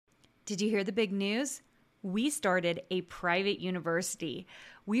Did you hear the big news? We started a private university.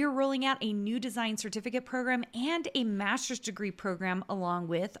 We are rolling out a new design certificate program and a master's degree program along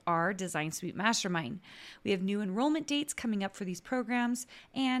with our Design Suite Mastermind. We have new enrollment dates coming up for these programs.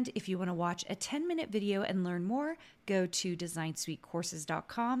 And if you want to watch a 10-minute video and learn more, go to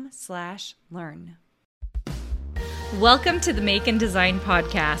designsuitecourses.com/learn. Welcome to the Make and Design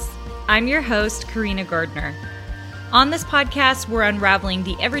Podcast. I'm your host, Karina Gardner. On this podcast, we're unraveling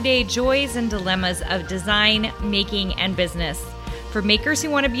the everyday joys and dilemmas of design, making, and business. For makers who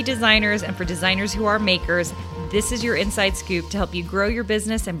want to be designers and for designers who are makers, this is your inside scoop to help you grow your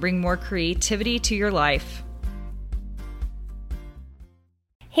business and bring more creativity to your life.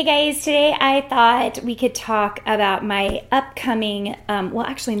 Hey guys, today I thought we could talk about my upcoming,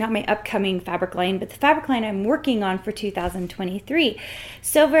 not my upcoming fabric line, but the fabric line I'm working on for 2023.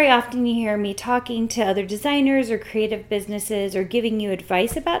 So very often you hear me talking to other designers or creative businesses or giving you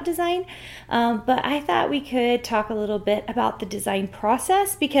advice about design, but I thought we could talk a little bit about the design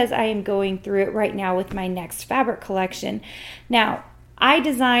process because I am going through it right now with my next fabric collection. Now, I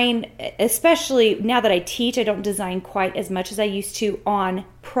design, especially now that I teach, I don't design quite as much as I used to on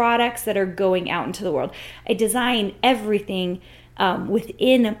products that are going out into the world. I design everything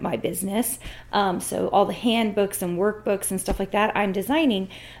within my business. So all the handbooks and workbooks and stuff like that I'm designing.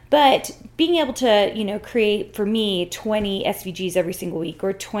 But being able to, create for me 20 SVGs every single week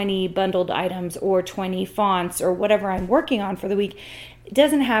or 20 bundled items or 20 fonts or whatever I'm working on for the week, it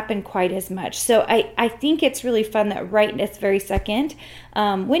doesn't happen quite as much. So I think it's really fun that right this very second,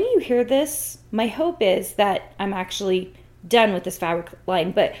 when you hear this, my hope is that I'm actually done with this fabric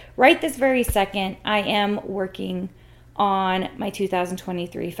line. But right this very second, I am working on my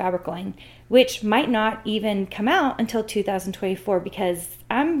 2023 fabric line, which might not even come out until 2024 because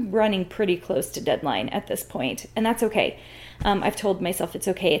I'm running pretty close to deadline at this point, and that's okay. I've told myself it's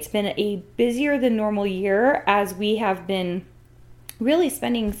okay. It's been a busier than normal year as we have been really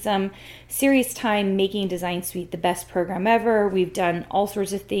spending some serious time making Design Suite the best program ever. We've done all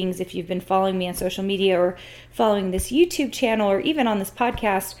sorts of things. If you've been following me on social media or following this YouTube channel or even on this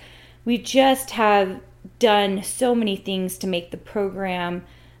podcast, we just have done so many things to make the program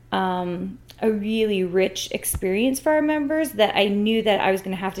a really rich experience for our members that I knew that I was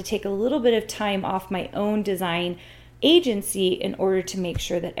going to have to take a little bit of time off my own design agency in order to make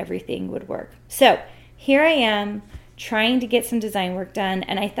sure that everything would work. So here I am, trying to get some design work done,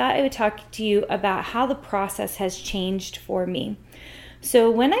 and I thought I would talk to you about how the process has changed for me.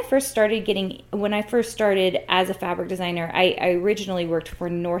 So when I first started as a fabric designer, I originally worked for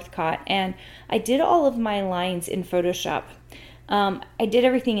Northcott, and I did all of my lines in Photoshop. I did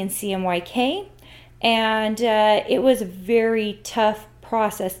everything in CMYK, and it was a very tough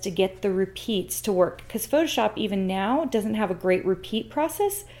process to get the repeats to work because Photoshop even now doesn't have a great repeat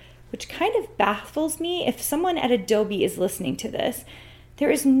process, which kind of baffles me. If someone at Adobe is listening to this,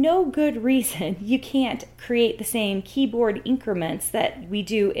 there is no good reason you can't create the same keyboard increments that we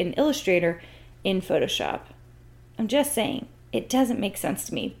do in Illustrator in Photoshop. I'm just saying, it doesn't make sense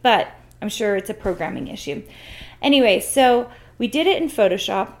to me, but I'm sure it's a programming issue. Anyway, so we did it in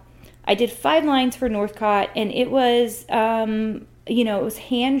Photoshop. I did 5 lines for Northcott, and it was, it was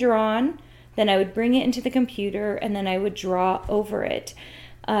hand-drawn. Then I would bring it into the computer, and then I would draw over it.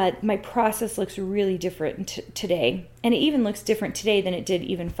 My process looks really different today, and it even looks different today than it did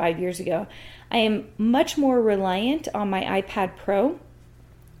even 5 years ago. I am much more reliant on my iPad Pro,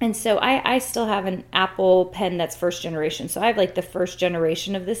 and so I still have an Apple pen that's first generation, so I have like the first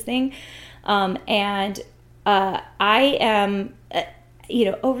generation of this thing, and I am...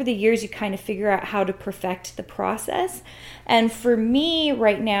 over the years, you kind of figure out how to perfect the process. And for me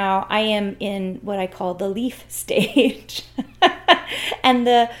right now, I am in what I call the leaf stage and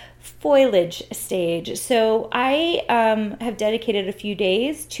the foliage stage. So I have dedicated a few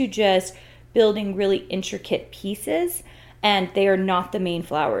days to just building really intricate pieces, and they are not the main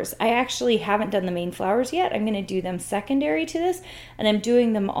flowers. I actually haven't done the main flowers yet. I'm going to do them secondary to this, and I'm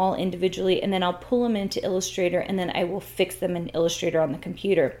doing them all individually, and then I'll pull them into Illustrator, and then I will fix them in Illustrator on the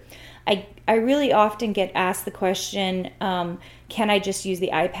computer. I really often get asked the question, can I just use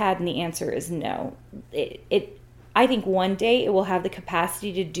the iPad? And the answer is no. I think one day it will have the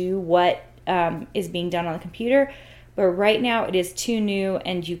capacity to do what is being done on the computer, but right now it is too new,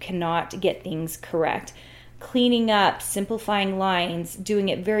 and you cannot get things correct. Cleaning up, simplifying lines, doing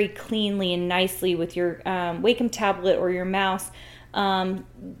it very cleanly and nicely with your Wacom tablet or your mouse,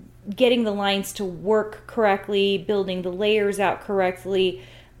 getting the lines to work correctly, building the layers out correctly.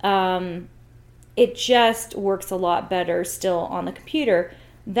 It just works a lot better still on the computer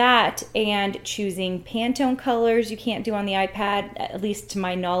that and choosing Pantone colors you can't do on the iPad, at least to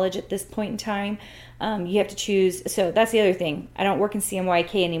my knowledge at this point in time. You have to choose. So that's the other thing. I don't work in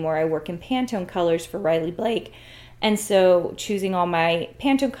CMYK anymore. I work in Pantone colors for Riley Blake. And so choosing all my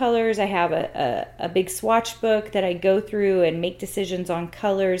Pantone colors, I have a big swatch book that I go through and make decisions on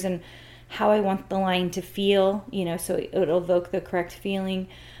colors and how I want the line to feel, so it'll evoke the correct feeling.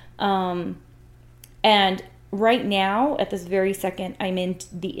 And right now, at this very second, I'm in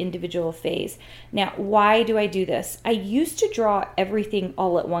the individual phase. Now, why do I do this? I used to draw everything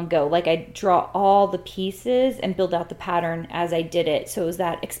all at one go. Like I draw all the pieces and build out the pattern as I did it. So it was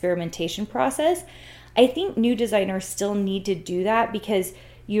that experimentation process. I think new designers still need to do that because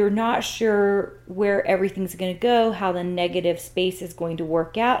you're not sure where everything's going to go, how the negative space is going to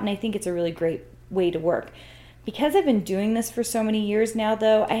work out. And I think it's a really great way to work. Because I've been doing this for so many years now,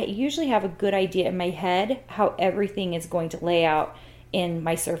 though, I usually have a good idea in my head how everything is going to lay out in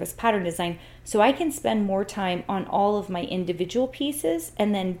my surface pattern design. So I can spend more time on all of my individual pieces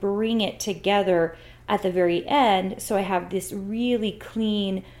and then bring it together at the very end. So I have this really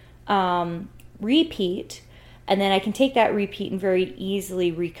clean repeat, and then I can take that repeat and very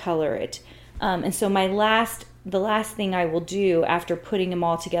easily recolor it. And so the last thing I will do after putting them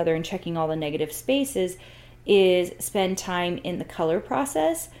all together and checking all the negative spaces is spend time in the color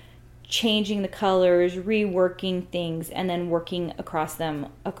process, changing the colors, reworking things, and then working across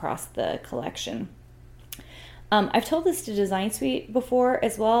the collection. I've told this to Design Suite before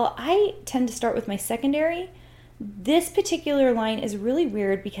as well. I tend to start with my secondary. This particular line is really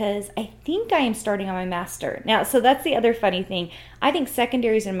weird because I think I am starting on my master. Now, so that's the other funny thing. I think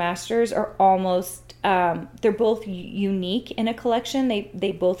secondaries and masters are almost, they're both unique in a collection.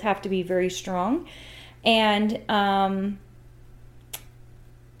 They both have to be very strong. And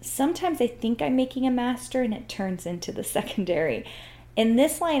sometimes I think I'm making a master and it turns into the secondary. In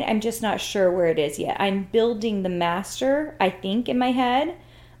this line, I'm just not sure where it is yet. I'm building the master, I think, in my head.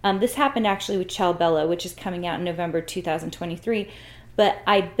 This happened actually with Ciao Bella, which is coming out in November 2023. But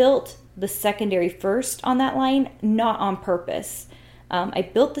I built the secondary first on that line, not on purpose. I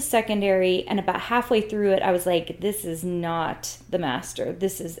built the secondary, and about halfway through it, I was like, this is not the master.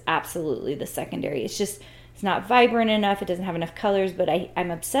 This is absolutely the secondary. It's not vibrant enough. It doesn't have enough colors, but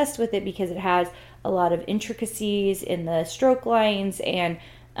I'm obsessed with it because it has a lot of intricacies in the stroke lines, and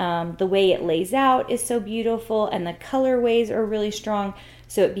the way it lays out is so beautiful, and the colorways are really strong,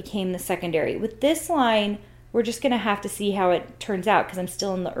 so it became the secondary. With this line, we're just going to have to see how it turns out because I'm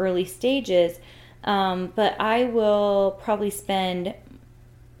still in the early stages. But I will probably spend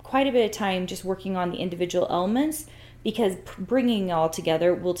quite a bit of time just working on the individual elements because bringing it all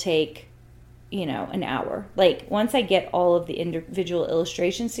together will take, an hour. Like once I get all of the individual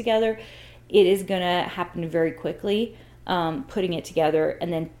illustrations together, it is going to happen very quickly, putting it together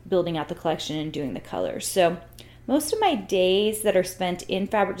and then building out the collection and doing the colors. So most of my days that are spent in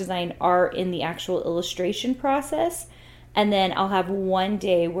fabric design are in the actual illustration process. And then I'll have one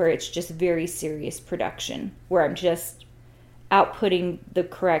day where it's just very serious production, where I'm just outputting the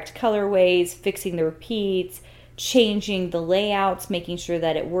correct colorways, fixing the repeats, changing the layouts, making sure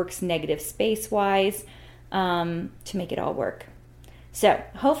that it works negative space-wise to make it all work. So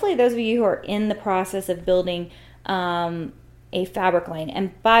hopefully those of you who are in the process of building a fabric line,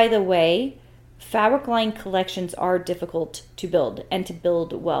 and by the way, fabric line collections are difficult to build and to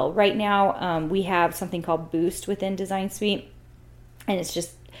build well. Right now, we have something called Boost within Design Suite, and it's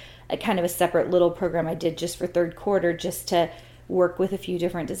just a kind of a separate little program I did just for third quarter just to work with a few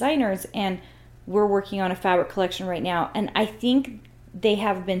different designers. And we're working on a fabric collection right now, and I think they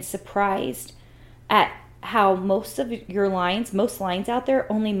have been surprised at how most lines out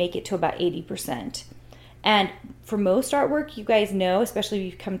there only make it to about 80%. And for most artwork, you guys know, especially if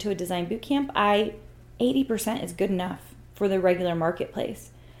you've come to a design boot camp, 80% is good enough for the regular marketplace.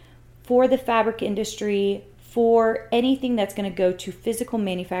 For the fabric industry, for anything that's going to go to physical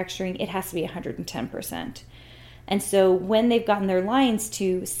manufacturing, it has to be 110%. And so when they've gotten their lines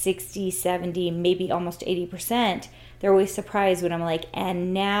to 60, 70, maybe almost 80%, they're always surprised when I'm like,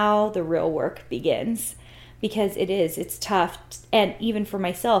 and now the real work begins. Because it's tough. And even for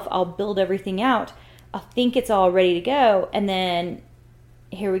myself, I'll build everything out. I'll think it's all ready to go, and then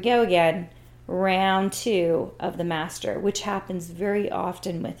here we go again, round 2 of the master, which happens very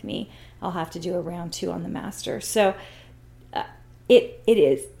often with me. I'll have to do a round 2 on the master. So it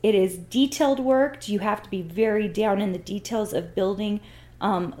is detailed work. You have to be very down in the details of building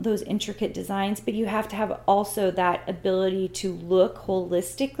those intricate designs, but you have to have also that ability to look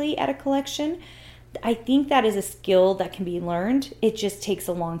holistically at a collection. I think that is a skill that can be learned. It just takes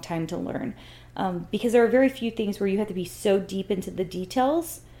a long time to learn. because there are very few things where you have to be so deep into the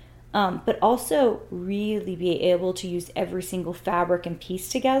details, but also really be able to use every single fabric and piece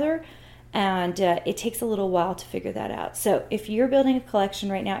together. And it takes a little while to figure that out. So if you're building a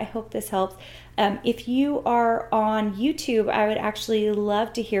collection right now, I hope this helps. If you are on YouTube, I would actually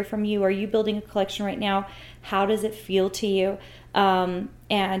love to hear from you. Are you building a collection right now? How does it feel to you?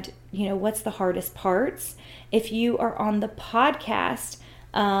 And what's the hardest parts? If you are on the podcast,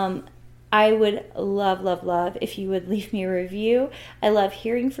 I would love if you would leave me a review. I love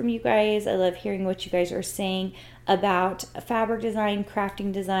hearing from you guys. I love hearing what you guys are saying about fabric design,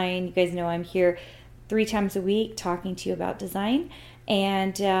 crafting design. You guys know I'm here 3 times a week talking to you about design.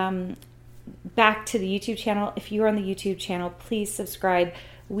 And back to the YouTube channel. If you're on the YouTube channel, please subscribe.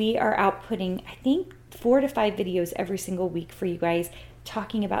 We are outputting, I think, 4 to 5 videos every single week for you guys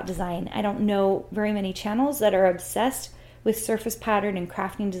talking about design. I don't know very many channels that are obsessed with surface pattern and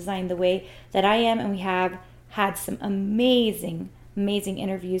crafting design the way that I am, and we have had some amazing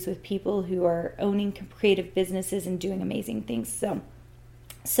interviews with people who are owning creative businesses and doing amazing things.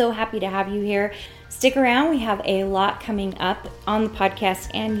 So happy to have you here. Stick around. We have a lot coming up on the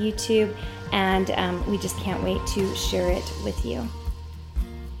podcast and YouTube, and we just can't wait to share it with you.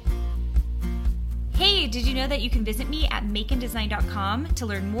 Hey, did you know that you can visit me at makeanddesign.com to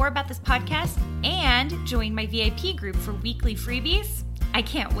learn more about this podcast and join my VIP group for weekly freebies? I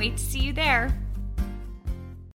can't wait to see you there.